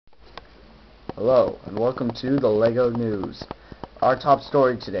Hello, and welcome to the LEGO News. Our top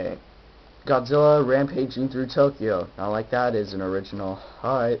story today: Godzilla rampaging through Tokyo. Not like that is an original.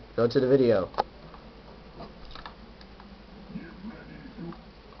 Alright, go to the video.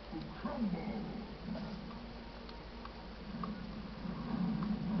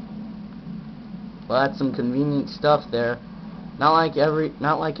 Well, that's some convenient stuff there. Not like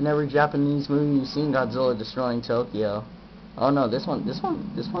in every Japanese movie you've seen Godzilla destroying Tokyo. Oh no, this one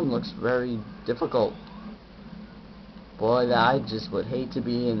looks very difficult. Boy, that I just would hate to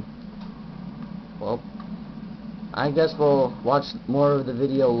be in. Well, I guess we'll watch more of the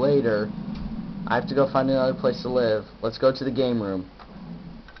video later. I have to go find another place to live. Let's go to the game room.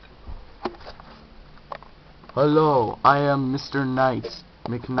 Hello, I am Mr.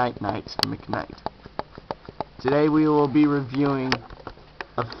 McKnight. Today we will be reviewing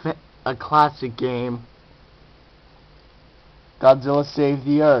a classic game, Godzilla Save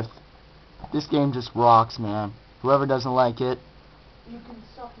the Earth. This game just rocks, man. Whoever doesn't like it, you can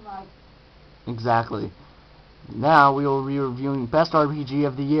suck my... Exactly. Now we will be reviewing Best RPG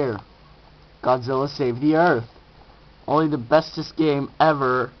of the Year, Godzilla Save the Earth. Only the bestest game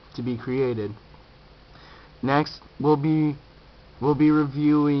ever to be created. Next, we'll be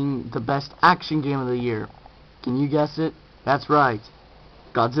reviewing the Best Action Game of the Year. Can you guess it? That's right,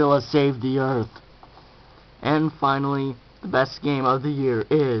 Godzilla Save the Earth. And finally, the best game of the year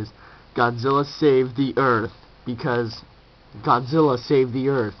is Godzilla Save the Earth, because Godzilla Save the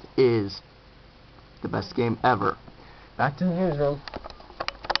Earth is the best game ever. Back to the newsroom.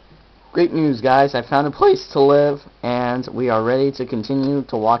 Great news, guys. I found a place to live, and we are ready to continue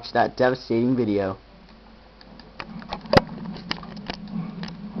to watch that devastating video.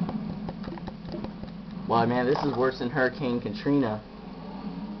 Wow, man, this is worse than Hurricane Katrina.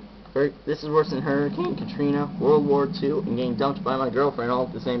 This is worse than Hurricane Katrina, World War II, and getting dumped by my girlfriend all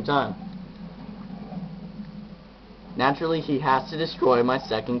at the same time. Naturally, he has to destroy my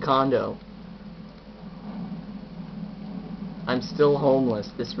second condo. I'm still homeless.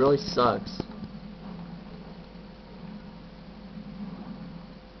 This really sucks.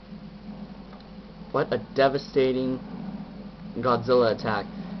 What a devastating Godzilla attack.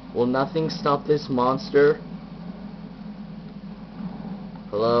 Will nothing stop this monster?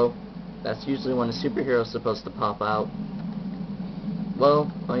 Hello? That's usually when a superhero is supposed to pop out.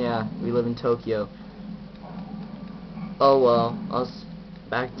 Well, oh yeah, we live in Tokyo. Oh well,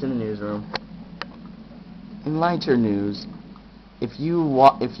 back to the newsroom. In lighter news, if you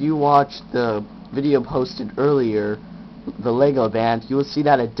watched the video posted earlier, the LEGO Band, you will see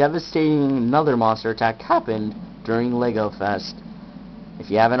that a devastating another monster attack happened during LEGO Fest. If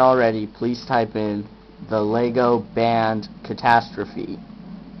you haven't already, please type in the LEGO Band catastrophe.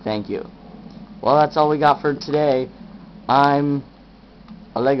 Thank you. Well, that's all we got for today. I'm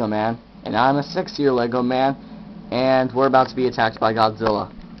a LEGO man, and I'm a 6-year LEGO man, and we're about to be attacked by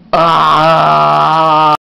Godzilla.